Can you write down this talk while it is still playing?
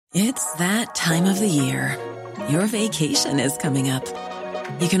It's that time of the year. Your vacation is coming up.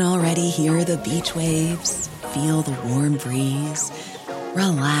 You can already hear the beach waves, feel the warm breeze,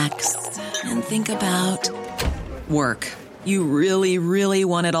 relax, and think about work. You really, really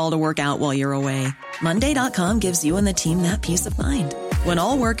want it all to work out while you're away. Monday.com gives you and the team that peace of mind. When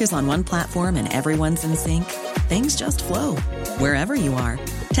all work is on one platform and everyone's in sync, things just flow. Wherever you are,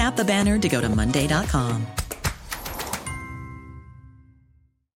 tap the banner to go to Monday.com.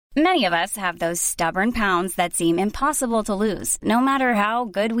 Many of us have those stubborn pounds that seem impossible to lose, no matter how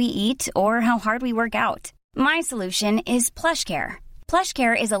good we eat or how hard we work out. My solution is PlushCare.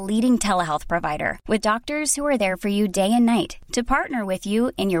 PlushCare is a leading telehealth provider with doctors who are there for you day and night to partner with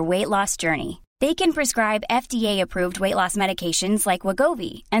you in your weight loss journey. They can prescribe FDA-approved weight loss medications like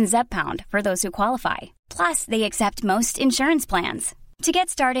Wegovy and Zepbound for those who qualify. Plus, they accept most insurance plans. To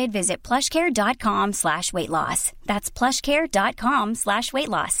get started, visit plushcare.com/weightloss. That's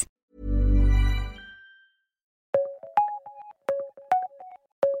plushcare.com/weightloss.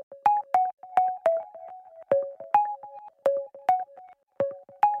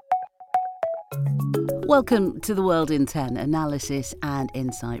 Welcome to The World in 10, analysis and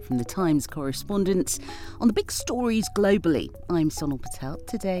insight from the Times correspondents on the big stories globally. I'm Sonal Patel,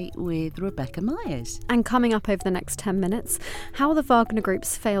 today with Rebecca Myers. And coming up over the next 10 minutes, how the Wagner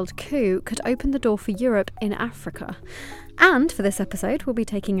Group's failed coup could open the door for Europe in Africa. And for this episode, we'll be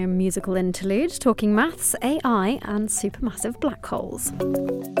taking a musical interlude, talking maths, AI and supermassive black holes.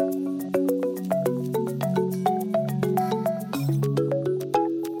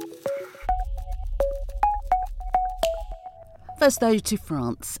 First, though, to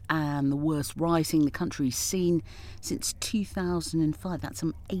France and the worst rioting the country's seen since 2005. That's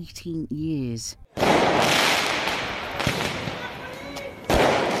some 18 years.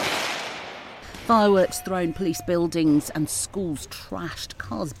 Fireworks thrown, police buildings and schools trashed,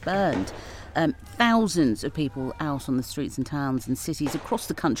 cars burned. Thousands of people out on the streets and towns and cities across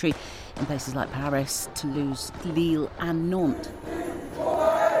the country in places like Paris, Toulouse, Lille and Nantes.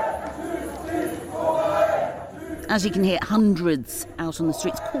 As you can hear, hundreds out on the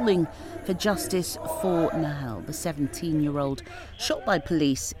streets calling for justice for Nahel, the 17-year-old shot by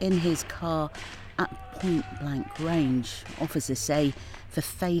police in his car at point-blank range. Officers say for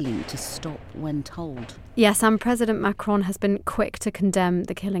failing to stop when told. Yes, and President Macron has been quick to condemn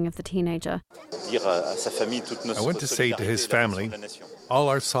the killing of the teenager. I want to say to his family, all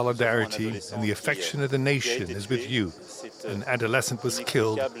our solidarity and the affection of the nation is with you. An adolescent was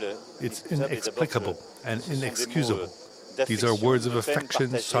killed. It's inexplicable and inexcusable. These are words of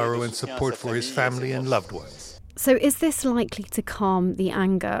affection, sorrow and support for his family and loved ones. So is this likely to calm the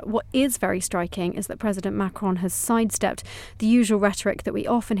anger? What is very striking is that President Macron has sidestepped the usual rhetoric that we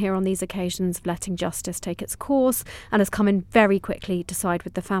often hear on these occasions of letting justice take its course and has come in very quickly to side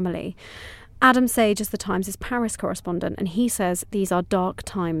with the family. Adam Sage is the Times' Paris correspondent, and he says these are dark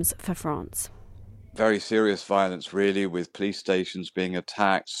times for France. Very serious violence, really, with police stations being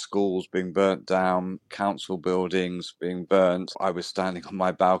attacked, schools being burnt down, council buildings being burnt. I was standing on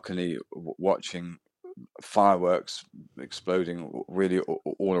my balcony watching fireworks exploding really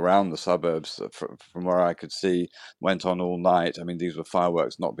all around the suburbs from where I could see. Went on all night. I mean, these were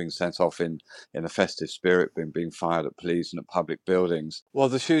fireworks not being set off in a festive spirit, being fired at police and at public buildings. Well,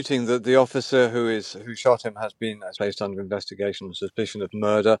 the shooting, the officer who shot him has been placed under investigation on suspicion of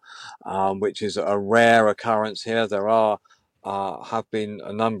murder, which is a rare occurrence here. There have been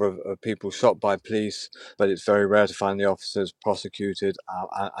a number of people shot by police, but it's very rare to find the officers prosecuted,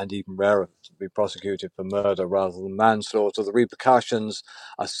 and even rarer to be prosecuted for murder rather than manslaughter. The repercussions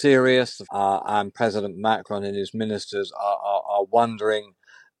are serious, and President Macron and his ministers are wondering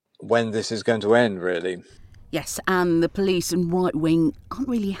when this is going to end, really. Yes, and the police and right wing aren't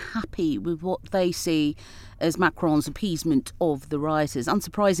really happy with what they see as Macron's appeasement of the rioters.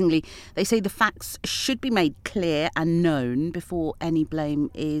 Unsurprisingly, they say the facts should be made clear and known before any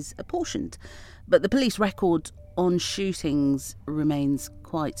blame is apportioned. But the police record on shootings remains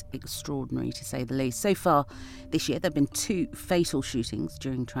quite extraordinary, to say the least. So far this year, there have been 2 fatal shootings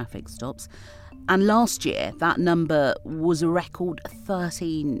during traffic stops. And last year, that number was a record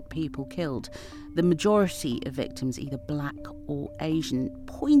 13 people killed. The majority of victims either black or Asian,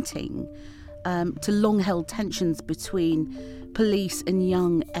 pointing to long-held tensions between police and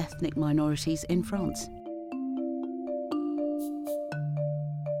young ethnic minorities in France.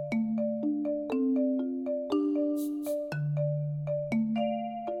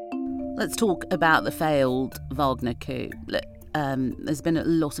 Let's talk about the failed Wagner coup. Look, there's been a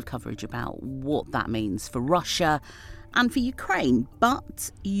lot of coverage about what that means for Russia and for Ukraine,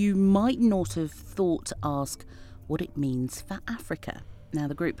 but you might not have thought to ask what it means for Africa. Now,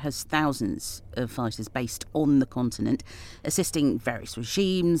 the group has thousands of fighters based on the continent, assisting various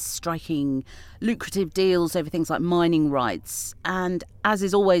regimes, striking lucrative deals over things like mining rights. And as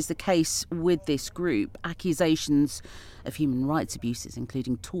is always the case with this group, accusations of human rights abuses,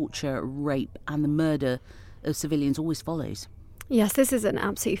 including torture, rape and the murder of civilians, always follows. Yes, this is an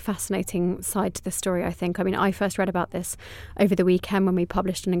absolutely fascinating side to the story, I think. I mean, I first read about this over the weekend when we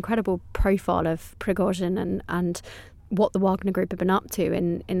published an incredible profile of Prigozhin and what the Wagner Group have been up to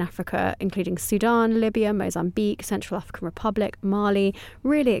in Africa, including Sudan, Libya, Mozambique, Central African Republic, Mali,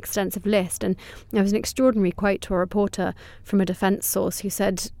 really extensive list. And there was an extraordinary quote to a reporter from a defence source who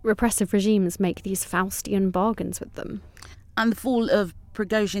said repressive regimes make these Faustian bargains with them. And the fall of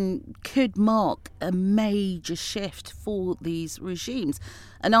Prigozhin could mark a major shift for these regimes.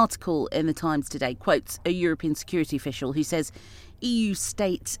 An article in the Times today quotes a European security official who says EU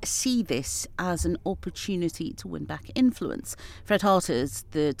states see this as an opportunity to win back influence. Fred Harters,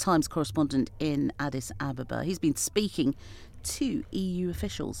 the Times correspondent in Addis Ababa, he's been speaking to EU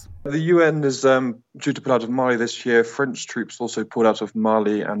officials. The UN is due to pull out of Mali this year. French troops also pulled out of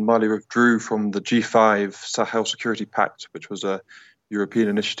Mali, and Mali withdrew from the G5 Sahel Security Pact, which was a European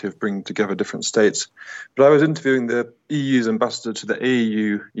initiative bringing together different states. But I was interviewing the EU's ambassador to the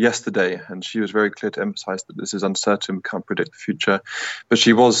AU yesterday, and she was very clear to emphasise that this is uncertain, we can't predict the future. But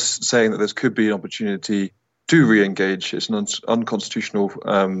she was saying that this could be an opportunity to re-engage. It's an unconstitutional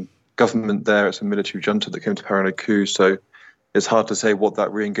government there. It's a military junta that came to power in a coup, so it's hard to say what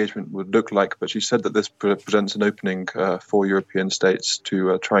that re-engagement would look like. But she said that this presents an opening for European states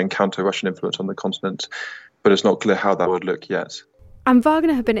to try and counter Russian influence on the continent, but it's not clear how that would look yet. And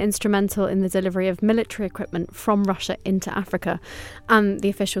Wagner have been instrumental in the delivery of military equipment from Russia into Africa. And the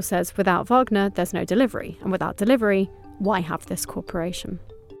official says without Wagner, there's no delivery. And without delivery, why have this cooperation?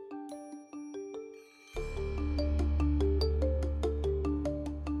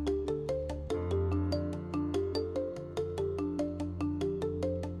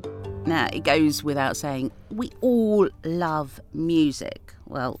 Now, it goes without saying, we all love music.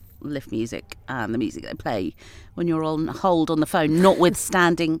 Well, lift music and the music they play when you're on hold on the phone,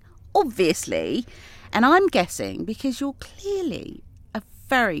 notwithstanding, obviously. And I'm guessing, because you're clearly a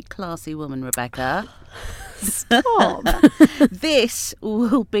very classy woman, Rebecca. Stop. This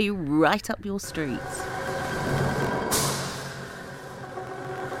will be right up your streets.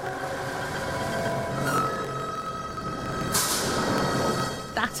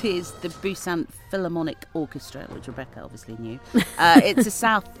 That is the Busan Philharmonic Orchestra, which Rebecca obviously knew. It's a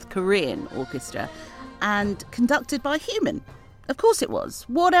South Korean orchestra and conducted by a human. Of course it was.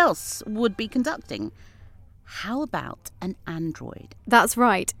 What else would be conducting? How about an android? That's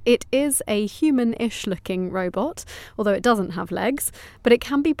right. It is a human-ish looking robot, although it doesn't have legs, but it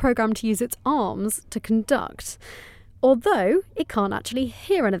can be programmed to use its arms to conduct. Although it can't actually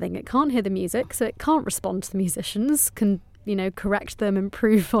hear anything. It can't hear the music, so it can't respond to the musicians, correct them,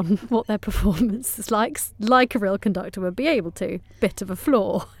 improve on what their performance is like a real conductor would be able to. Bit of a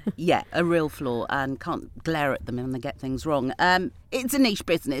flaw. Yeah, a real flaw, and can't glare at them when they get things wrong. It's a niche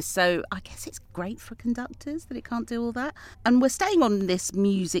business, so I guess it's great for conductors that it can't do all that. And we're staying on this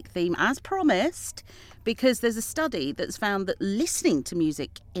music theme, as promised, because there's a study that's found that listening to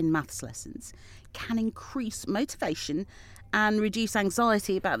music in maths lessons can increase motivation and reduce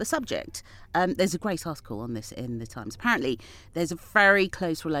anxiety about the subject. There's a great article on this in the Times. Apparently, there's a very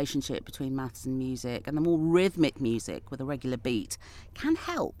close relationship between maths and music, and the more rhythmic music with a regular beat can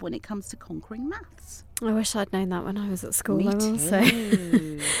help when it comes to conquering maths. I wish I'd known that when I was at school, Me I will too.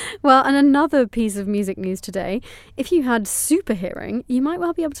 say. Well, and another piece of music news today. If you had super hearing, you might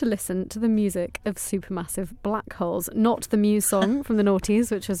well be able to listen to the music of supermassive black holes. Not the Muse song from the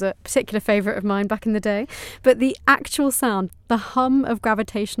noughties, which was a particular favourite of mine back in the day, but the actual sound, the hum of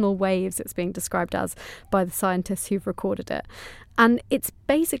gravitational waves it's being described as by the scientists who've recorded it. And it's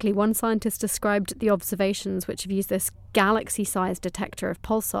basically, one scientist described the observations which have used this galaxy-sized detector of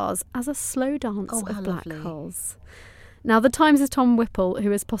pulsars as a slow dance of black lovely. holes. Now, the Times' Tom Whipple,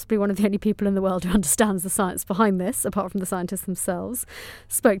 who is possibly one of the only people in the world who understands the science behind this, apart from the scientists themselves,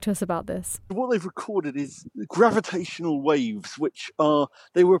 spoke to us about this. What they've recorded is gravitational waves,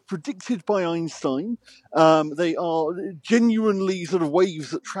 they were predicted by Einstein. They are genuinely sort of waves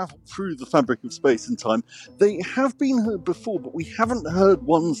that travel through the fabric of space and time. They have been heard before, but we haven't heard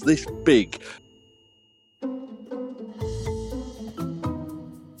ones this big.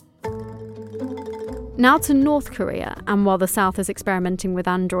 Now to North Korea, and while the South is experimenting with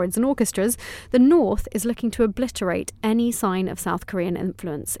androids and orchestras, the North is looking to obliterate any sign of South Korean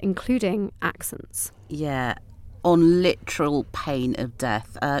influence, including accents. Yeah, on literal pain of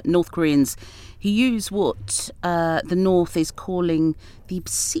death. North Koreans who use what the North is calling the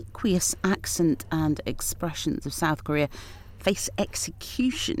obsequious accent and expressions of South Korea face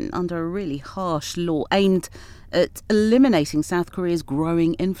execution under a really harsh law aimed at eliminating South Korea's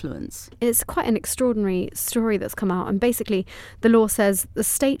growing influence. It's quite an extraordinary story that's come out, and basically the law says the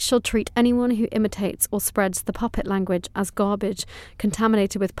state shall treat anyone who imitates or spreads the puppet language as garbage,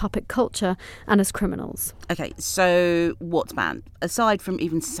 contaminated with puppet culture, and as criminals. OK, so what's banned? Aside from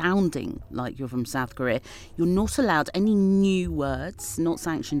even sounding like you're from South Korea, you're not allowed any new words not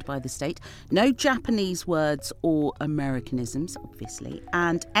sanctioned by the state, no Japanese words or Americanisms, obviously,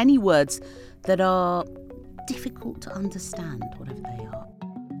 and any words that are difficult to understand, whatever they are.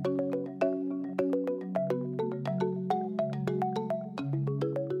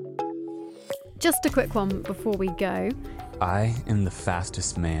 Just a quick one before we go. I am the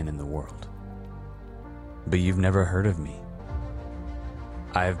fastest man in the world. But you've never heard of me.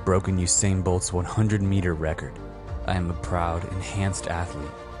 I have broken Usain Bolt's 100-meter record. I am a proud, enhanced athlete.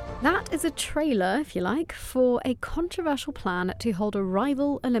 That is a trailer, if you like, for a controversial plan to hold a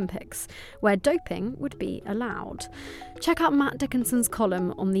rival Olympics where doping would be allowed. Check out Matt Dickinson's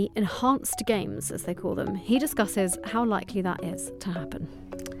column on the Enhanced Games, as they call them. He discusses how likely that is to happen.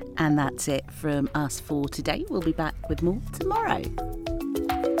 And that's it from us for today. We'll be back with more tomorrow.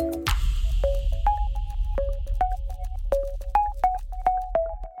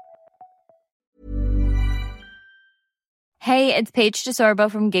 Hey, it's Paige DeSorbo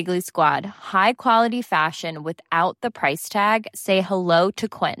from Giggly Squad. High quality fashion without the price tag. Say hello to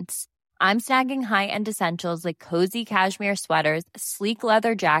Quince. I'm snagging high-end essentials like cozy cashmere sweaters, sleek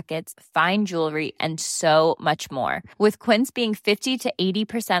leather jackets, fine jewelry, and so much more. With Quince being 50 to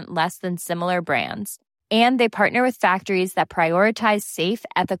 80% less than similar brands. And they partner with factories that prioritize safe,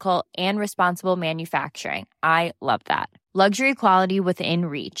 ethical, and responsible manufacturing. I love that. Luxury quality within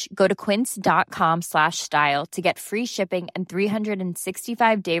reach. Go to quince.com/style to get free shipping and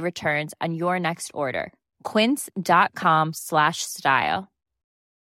 365-day returns on your next order. Quince.com/style.